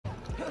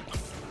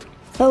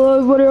Hello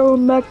everybody,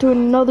 welcome back to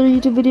another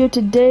YouTube video.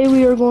 Today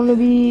we are going to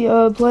be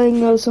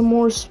playing some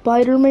more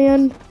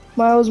Spider-Man,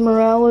 Miles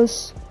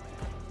Morales.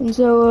 And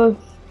so,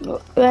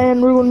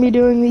 and we're going to be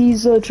doing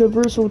these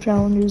traversal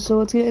challenges, so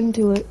let's get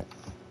into it.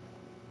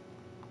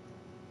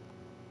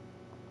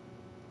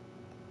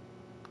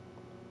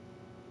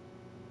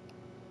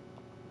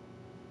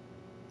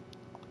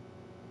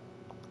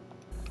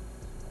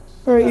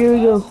 Alright, here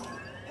we go.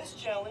 This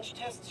challenge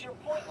tests your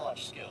point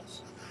launch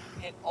skills.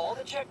 Hit all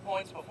the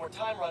checkpoints before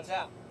time runs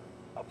out.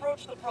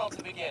 Approach the prompt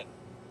to begin.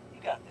 You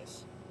got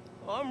this.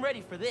 Well, I'm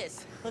ready for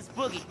this. Let's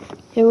boogie.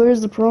 Okay,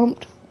 where's the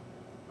prompt?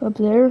 Up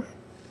there?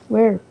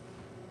 Where?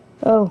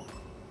 Oh.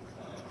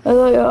 I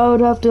thought I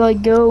would have to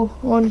like go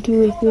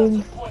onto a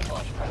thing. Point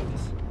launch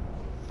practice.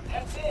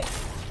 That's it.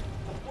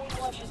 The point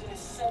launch is an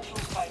essential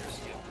spider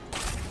skill.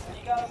 When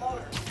you got a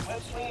motor,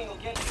 web swinging will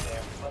get you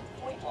there, but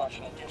point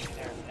launching will get you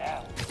there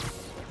now.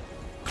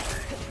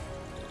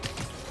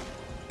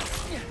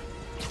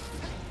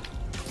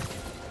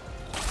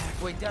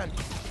 Halfway done.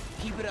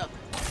 Keep it up.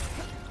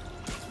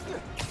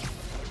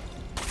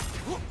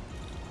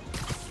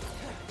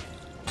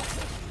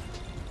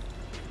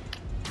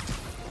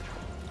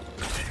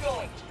 Keep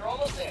going. You're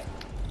almost there.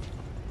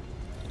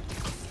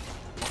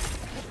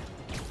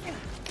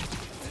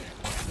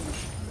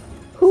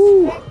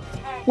 Ooh.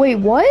 Wait,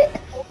 what?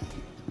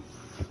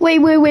 Wait.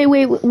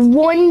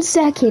 1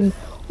 second.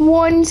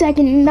 1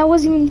 second. That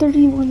wasn't even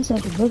 31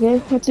 seconds.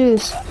 Okay, let's do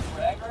this.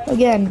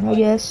 Again, I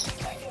guess.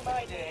 Back in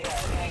my day, I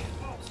had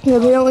Yeah,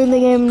 apparently the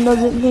game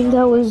doesn't think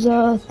that was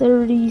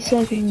 30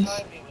 seconds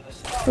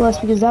less,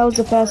 because that was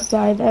the fastest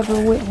I've ever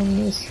went on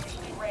this.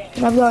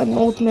 And I've gotten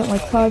ultimate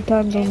like 5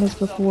 times on this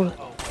before.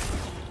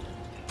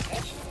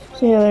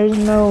 So yeah, there's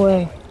no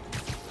way.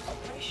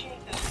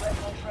 Appreciate this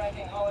retro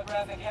tracking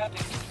holographic haptic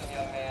system,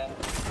 young man.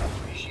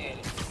 Appreciate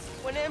it.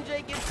 When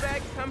MJ gets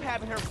back, I'm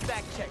having her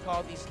fact check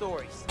all these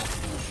stories.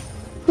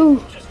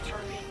 Whew. Just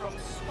turned me from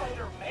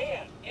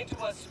Spider-Man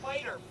into a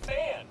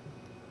Spider-Fan.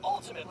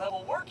 Ultimate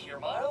level work here,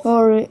 Miles.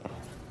 Alright.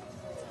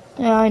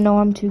 Yeah, I know,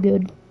 I'm too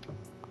good.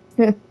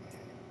 Yeah,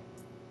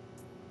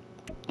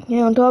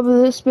 on top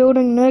of this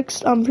building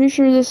next, I'm pretty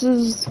sure this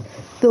is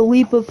the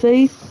leap of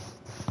faith.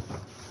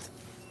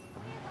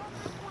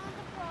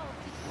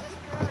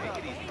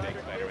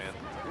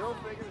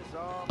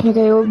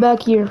 Okay, we're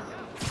back here.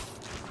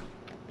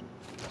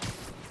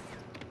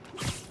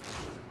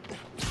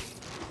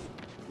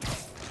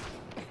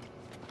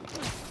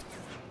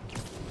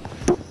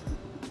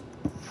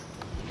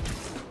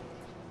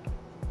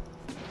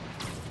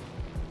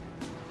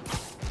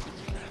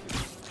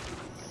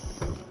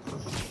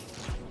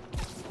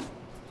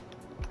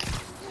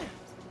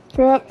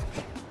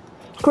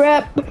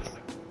 Crap.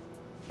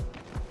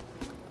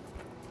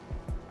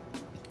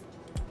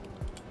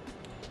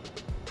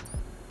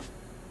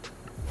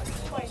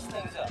 Spice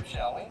things up,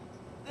 shall we?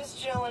 This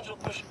challenge will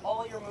push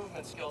all your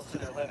movement skills to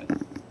their limit.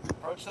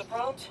 Approach the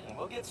prompt, and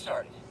we'll get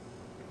started.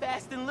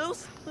 Fast and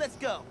loose, let's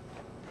go.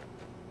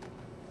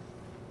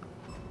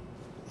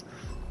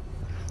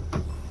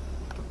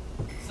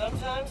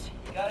 Sometimes,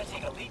 you gotta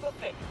take a leap of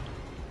faith.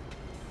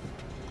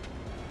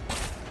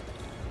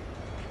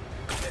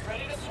 Get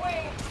ready to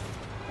swing!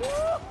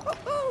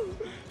 Woo-hoo-hoo!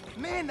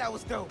 Man, that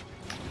was dope.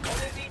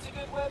 Only beats a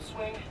good web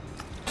swing.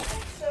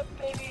 Except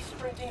maybe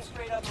sprinting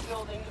straight up a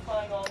building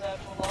defying all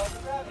natural laws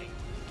of gravity.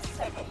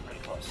 That comes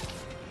pretty close.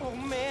 Oh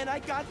man, I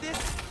got this.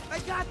 I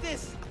got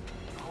this.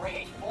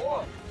 Great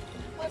form.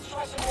 Let's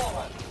try some wall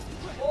running.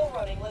 Wall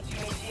running lets you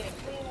maintain a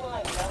clean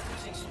line without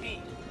losing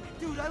speed.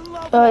 Dude, I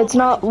love It's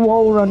not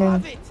wall running.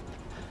 Love it.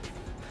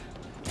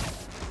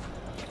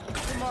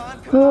 Come on,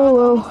 Oh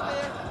well. almost there.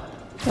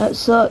 That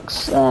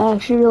sucks. That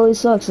actually really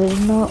sucks. They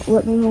did not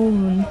let me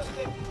win.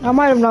 I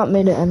might have not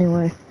made it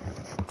anyway.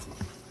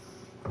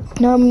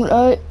 Now,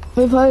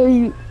 if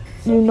I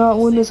do not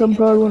win this, I'm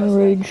probably gonna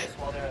rage.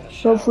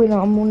 Hopefully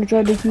not. I'm gonna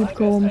try to keep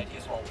calm. Like the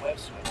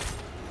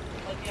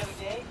other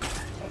day, I'm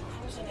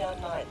cruising down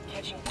 9,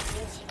 catching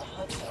bits of the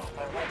Hudson off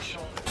my right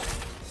shoulder,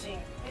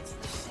 seeing bits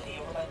of the city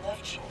over my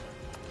left shoulder.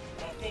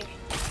 And I think,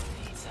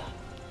 pizza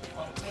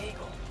on a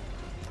bagel.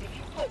 If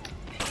you put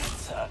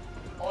pizza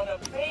on a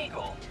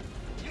bagel,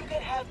 you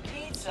can have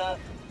pizza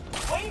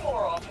way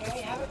more often than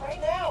we have it right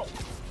now.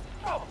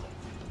 Probably.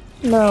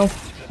 No,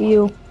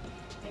 you.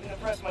 Even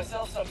impress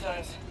myself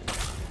sometimes.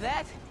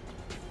 That?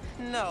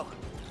 No,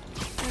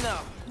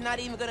 not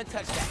even gonna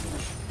touch that.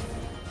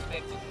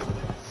 Expected.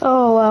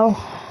 Oh wow.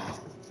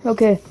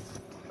 Okay.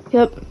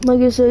 Yep.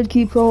 Like I said,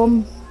 keep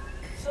calm.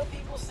 Some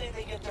people say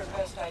they get their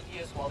best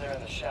ideas while they're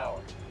in the shower.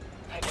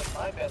 I get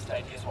my best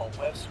ideas while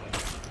web swinging.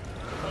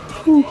 Like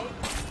the other day,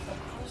 I'm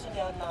cruising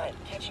down 9,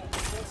 catching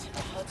bits of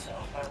the Hudson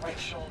off my right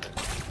shoulder,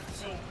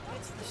 seeing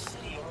bits of the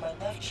city over my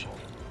left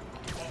shoulder.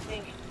 And I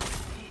think,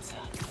 pizza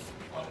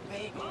on a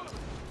bagel.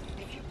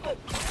 If you put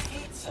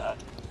pizza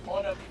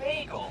on a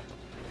bagel,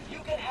 you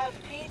can have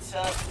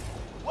pizza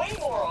way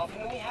more often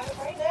than we have it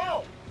right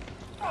now.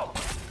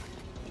 Probably.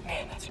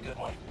 Man, that's a good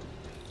one.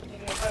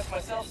 Even impress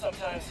myself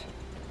sometimes.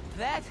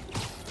 That?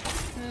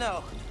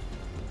 No,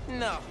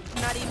 No,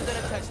 not even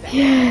gonna touch that.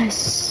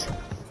 Yes.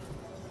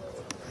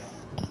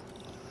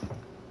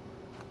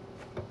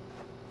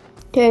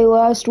 Okay,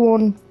 last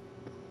one.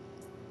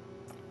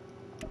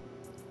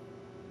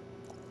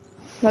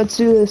 Let's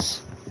do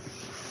this.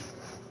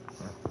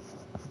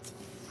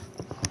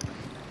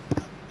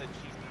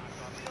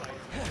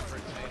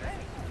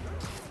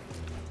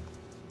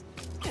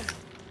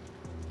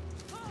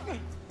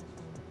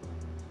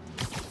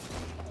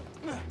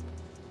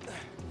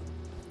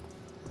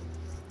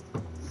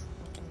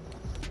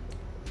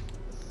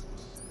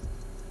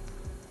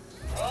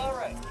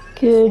 Alright.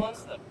 Okay. This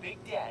one's the Big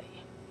Daddy.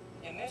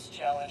 In this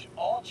challenge,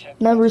 all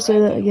checkpoints Never say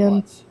are that active again.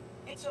 once.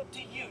 It's up to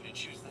you to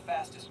choose the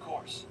fastest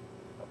course.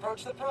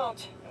 Approach the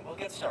prompt, and we'll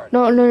get started.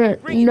 No,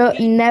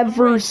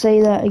 never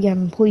say that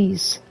again,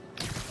 please.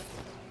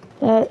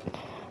 That...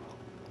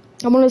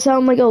 I'm gonna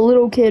sound like a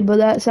little kid, but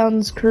that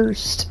sounds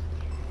cursed.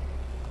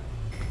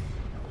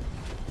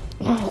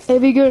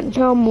 If you couldn't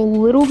tell, I'm a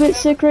little bit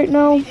sick right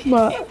now,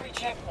 but Every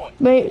checkpoint.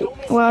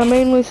 I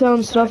mainly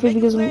sound stuffy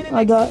because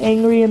I got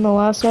angry in the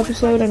last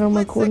episode and I'm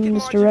recording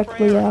this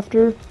directly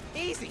after.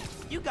 Easy,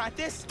 you got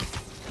this.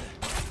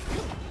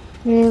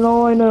 And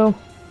all I know.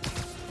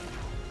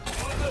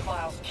 Doing good,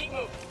 Miles. Keep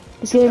moving.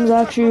 This game's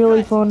actually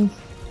really fun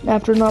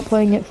after not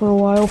playing it for a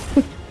while.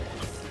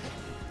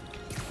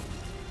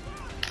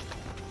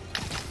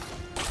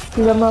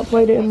 Because I've not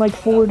played it in like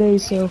 4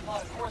 days, so.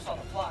 Plot a course on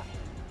the fly.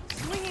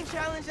 Swinging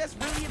challenge that's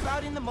really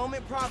about in the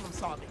moment problem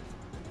solving.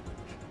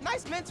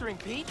 Nice mentoring,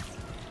 Pete.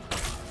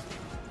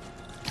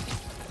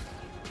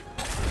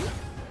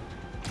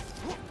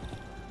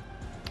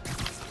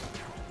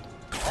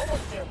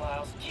 Almost there,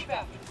 Miles. Keep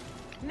after it.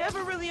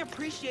 Never really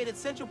appreciated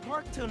Central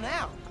Park till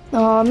now.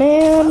 Aw,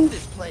 man. Love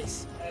this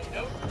place. And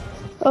nope.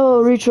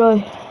 Oh,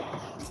 retry.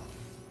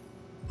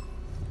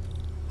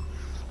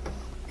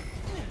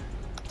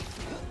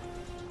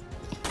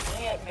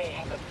 Aunt May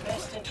had the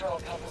best internal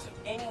compass of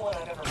anyone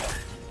I've ever met.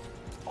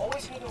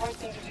 Always knew the right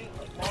thing to do,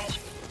 like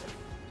magic.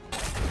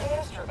 I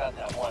asked her about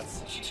that once,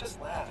 and she just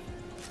laughed.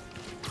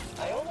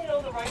 I only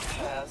know the right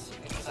paths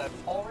because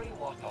I've already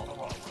walked all the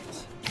wrong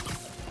ones.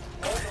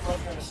 Learn to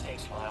love your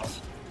mistakes,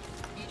 Miles.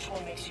 Each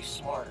one makes you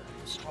smarter,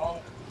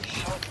 stronger,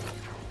 sharper.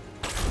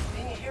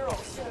 Being a hero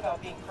isn't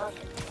about being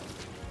perfect.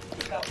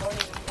 It's about learning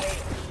to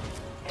fail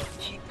and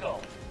keep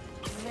going.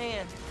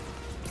 Man,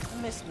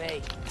 I miss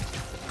May.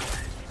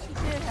 She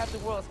did have the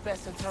world's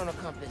best internal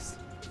compass.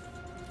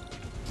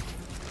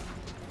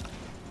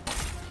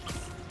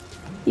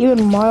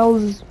 Even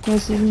Miles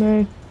misses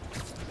me.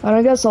 And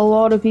I guess a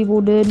lot of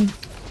people did.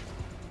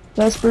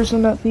 Best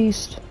person at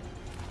Feast.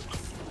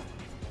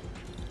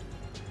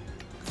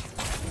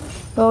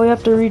 Oh, we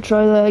have to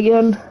retry that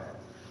again.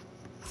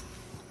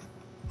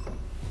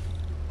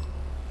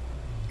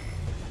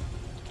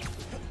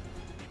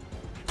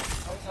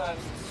 Sometimes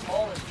the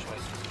smallest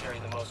choices carry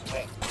the most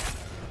weight.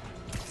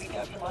 The week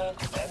after my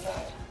Uncle Ben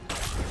died, I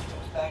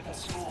was back in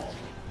school.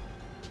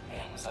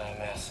 Man, was I a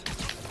mess.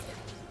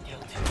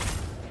 Guilty,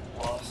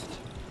 lost,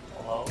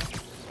 alone.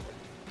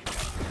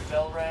 The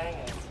bell rang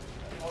and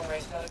everyone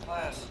raced out of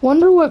class.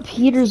 Wonder what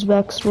Peter's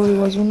backstory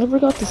was. We never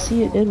got to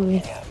see it, did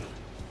we?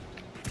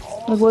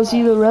 Like, was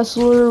he the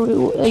wrestler?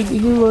 Like,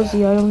 who was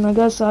he? I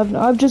guess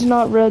I've just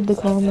not read the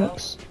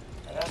comics.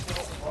 And asked me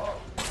what was wrong.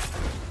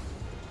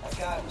 That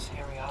guy was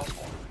Harry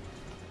Osborn,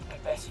 my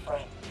best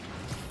friend.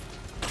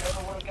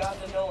 Never would have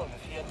gotten to know him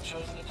if he hadn't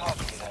chosen to talk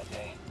to me that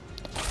day.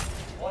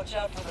 Watch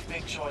out for the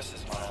big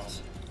choices,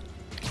 Miles.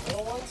 The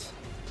little ones?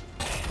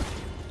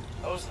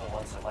 Those are the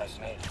ones that life's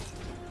made of.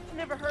 I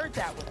never heard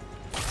that one.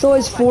 It's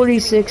always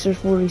 46 or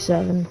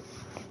 47.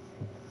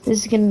 This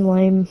is getting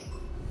lame.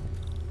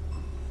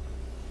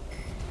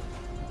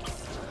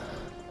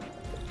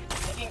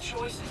 Making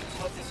choices is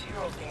what this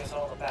hero thing is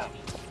all about.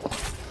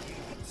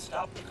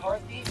 Stop the car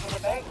thief or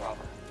the bank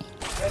robber.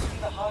 Rescue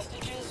the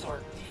hostages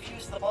or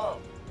defuse the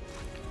bomb.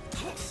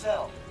 To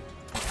excel,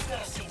 you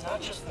gotta see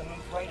not just the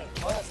move right in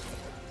front of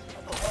you,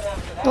 but the one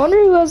after that. I wonder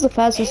who has the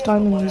fastest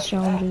time in these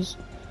challenges.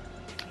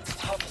 It's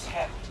tough as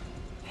heck.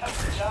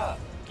 That's the job.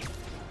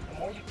 The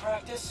more you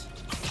practice,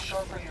 the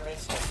sharper your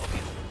instincts will be.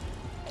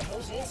 And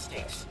those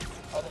instincts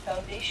are the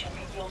foundation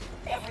you build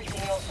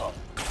everything else on.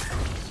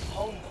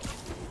 Hone them.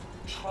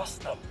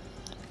 Trust them.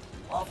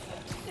 Love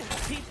them.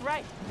 Pete's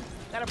right.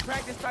 Gotta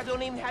practice so I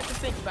don't even have to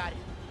think about it.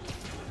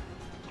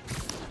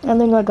 I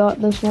think I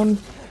got this one.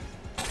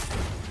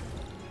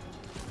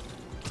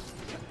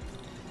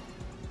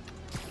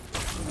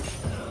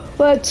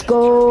 Let's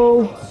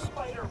go.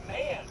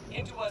 Spider-Man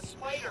into a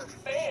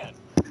Spider-Fan.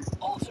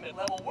 Ultimate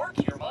level work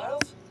here,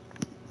 Miles.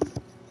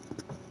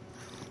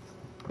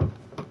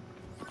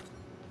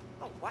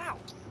 Oh, wow.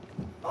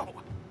 Oh,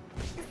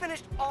 you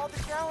finished all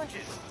the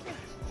challenges.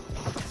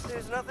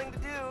 There's nothing to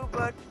do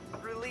but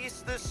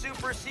release the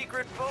super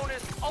secret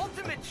bonus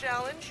ultimate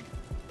challenge.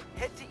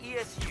 Head to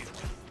ESU,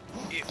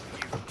 if you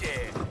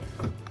dare.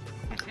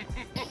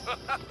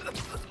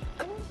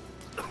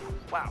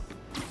 Wow.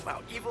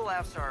 Wow, evil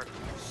laughs are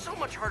so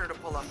much harder to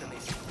pull off than they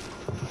seem.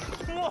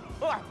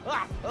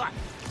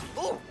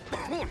 Oh,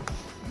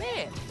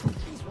 man,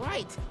 these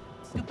Right.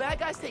 Do bad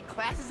guys take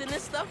classes in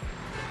this stuff?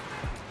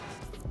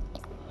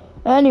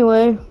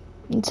 Anyway,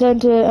 it's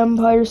sent to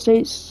Empire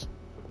State's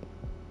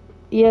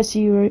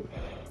ESU, right?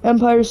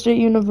 Empire State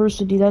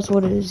University, that's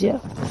what it is, yeah.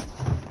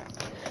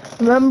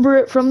 Remember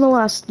it from the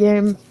last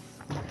game.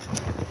 Back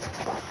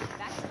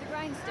to the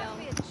grindstone.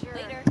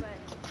 Later.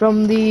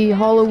 From the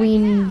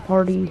Halloween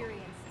party.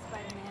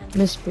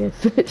 Misfit.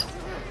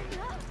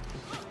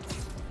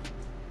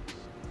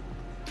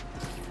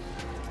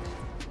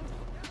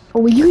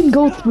 Oh, you can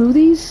go through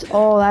these?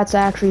 Oh, that's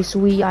actually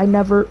sweet. I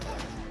never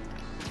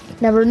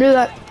knew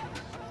that.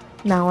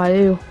 Now I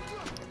do.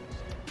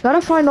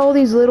 Gotta find all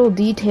these little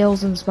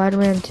details in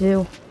Spider-Man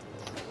 2.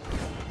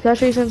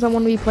 Especially since I'm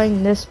gonna be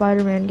playing this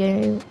Spider-Man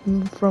game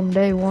from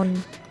day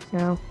one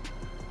now.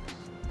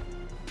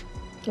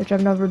 Which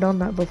I've never done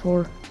that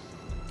before.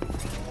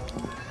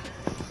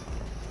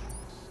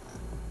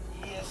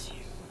 ESU,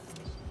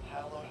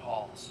 hallowed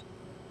halls.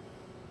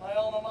 My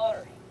alma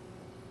mater.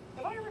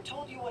 Have I ever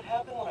told you what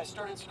happened when I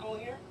started school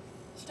here?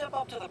 Step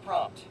up to the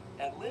prompt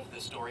and live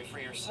the story for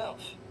yourself.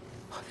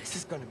 Oh, this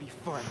is gonna be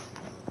fun.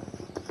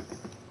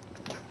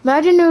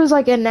 Imagine it was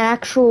like an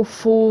actual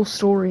full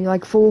story,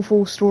 like full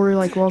story,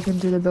 like walking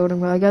through the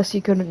building, but I guess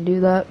you couldn't do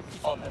that.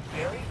 On the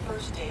very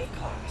first day of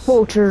class.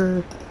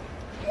 Vulture.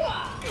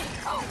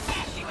 I'll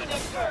bash you into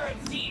bird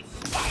seed,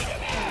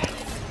 Spider-Man!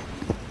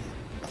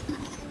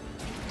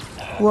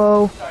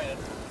 Whoa. Sorry,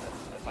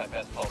 that's my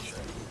best vulture.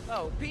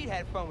 Oh, Pete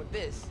had fun with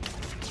this.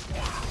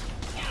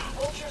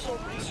 Vulture's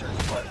old research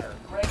partner,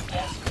 Greg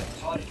Espen,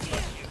 taught at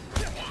ESU.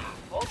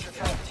 Vulture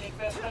tried to take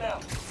Bestman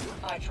out.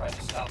 I tried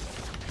to stop him.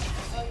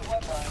 Tell you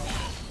what, Miles,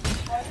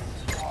 Spider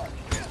is hard.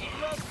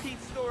 Love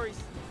Pete's stories.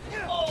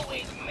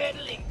 Always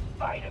meddling,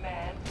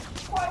 Spider-Man.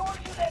 Why won't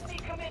you let me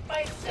commit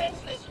my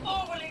senseless,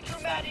 overly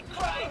dramatic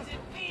crimes in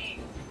peace?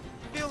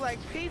 Feel like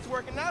Pete's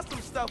working out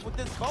some stuff with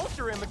this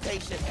vulture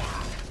imitation.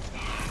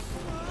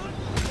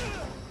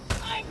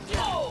 I'm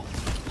Joe!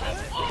 I'm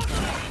over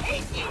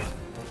hate you!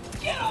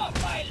 Get off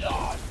my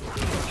lawn!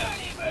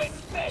 Early bird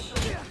special!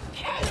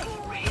 Casual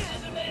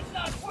racism that it's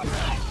not worth.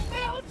 I'm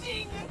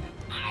melting!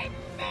 I'm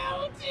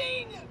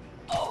melting!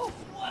 Oh,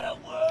 what a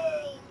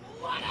world!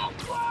 What a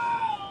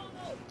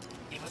world!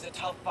 It was a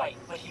tough fight,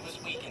 but he was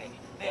weakening.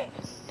 Then,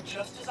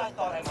 just as I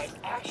thought I might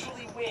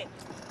actually win,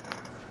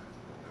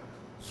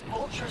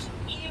 Vulture's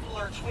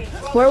eviler twin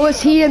brother... Where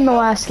was he in the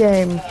last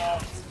game?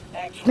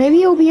 Maybe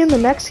he'll be in the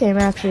next game,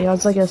 actually.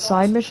 As like a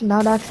side mission,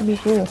 that'd actually be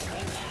cool.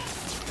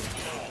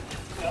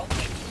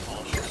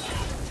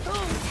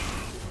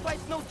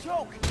 Fight's no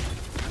joke.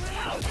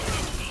 How does it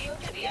feel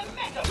to be a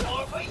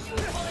metaphor for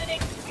youthful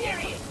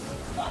inexperience?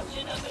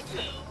 Vulture number 2.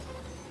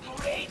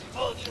 Great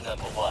Vulture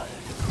number 1.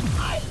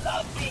 I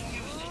love being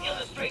used to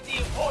illustrate the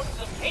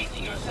importance of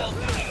pacing yourself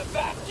during a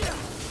battle.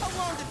 How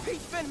long did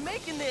Pete spend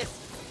making this?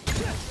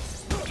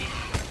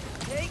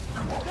 Take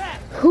that.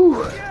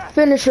 Whew.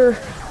 Finisher.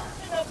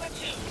 Number 2.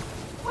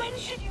 When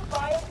should you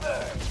buy a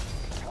bird?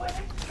 When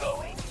it's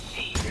going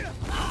cheap.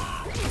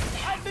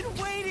 I've been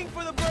waiting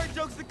for the bird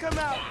jokes to come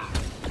out.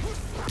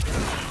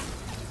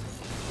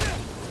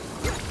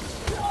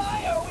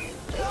 Why are we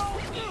so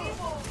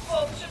evil,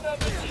 Vulture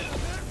number 2?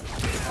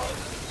 Because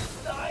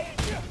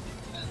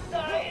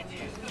society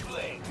is to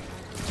blame.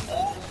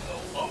 Also,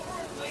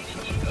 overinflated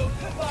ego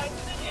combined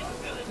with an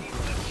inability to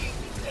achieve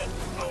success.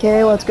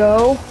 Okay, let's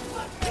go.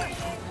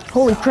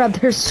 Holy crap,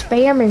 they're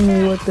spamming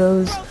me with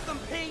those. Roast them,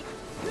 Pete.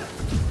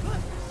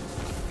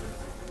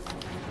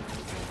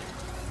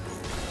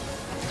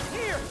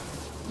 Here.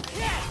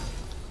 Yeah.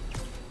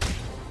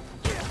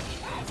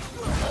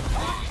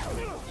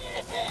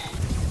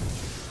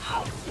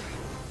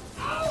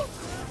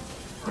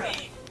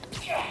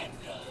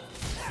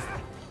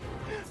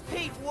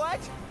 Pete, what?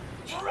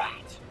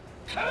 Drat!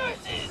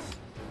 Curses!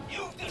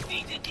 You've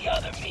defeated the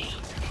other me!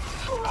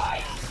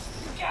 Christ!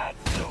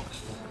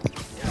 Gadzooks!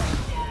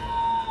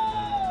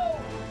 No!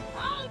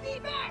 I'll be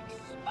back,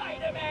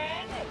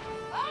 Spider-Man!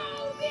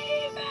 I'll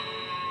be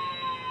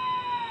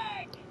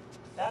back!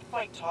 That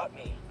fight taught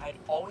me I'd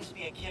always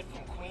be a kid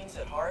from Queens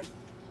at heart,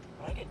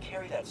 but I could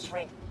carry that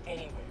strength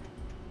anywhere.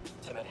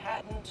 To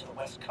Manhattan, to the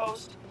West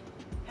Coast,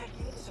 heck,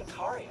 even to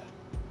Sicaria.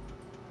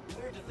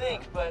 Weird to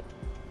think, but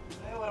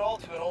I owe it all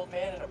to an old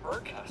man in a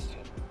bird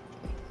costume.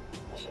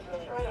 I should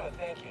really write him a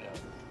thank you note.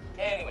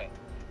 Anyway,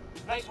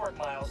 nice work,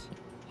 Miles.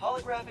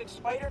 Holographic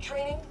spider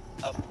training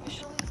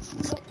officially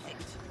complete.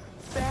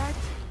 That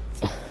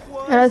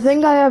was And I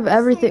think I have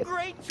everything. some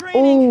great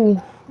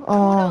training.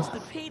 Oh,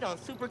 Kudos to Pete on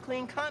super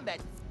clean combat.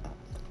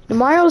 the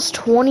Miles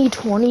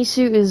 2020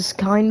 suit is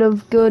kind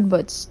of good,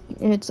 but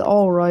it's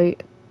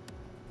alright.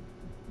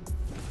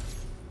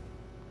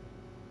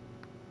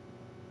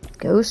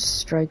 Ghost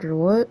Striker,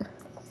 what?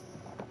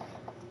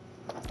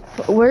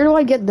 Where do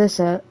I get this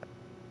at?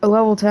 A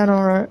level 10,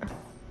 alright.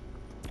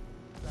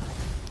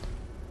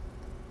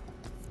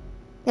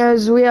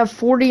 As we have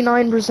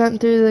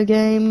 49% through the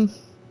game.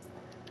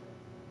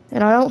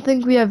 And I don't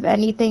think we have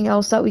anything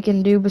else that we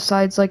can do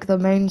besides like the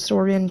main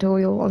story until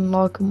we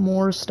unlock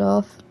more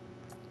stuff.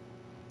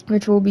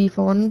 Which will be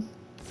fun.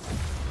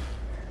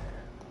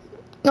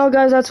 No,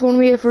 guys, that's going to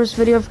be it for this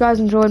video. If you guys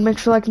enjoyed, make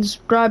sure to like and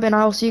subscribe, and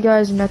I will see you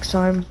guys next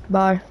time.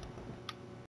 Bye.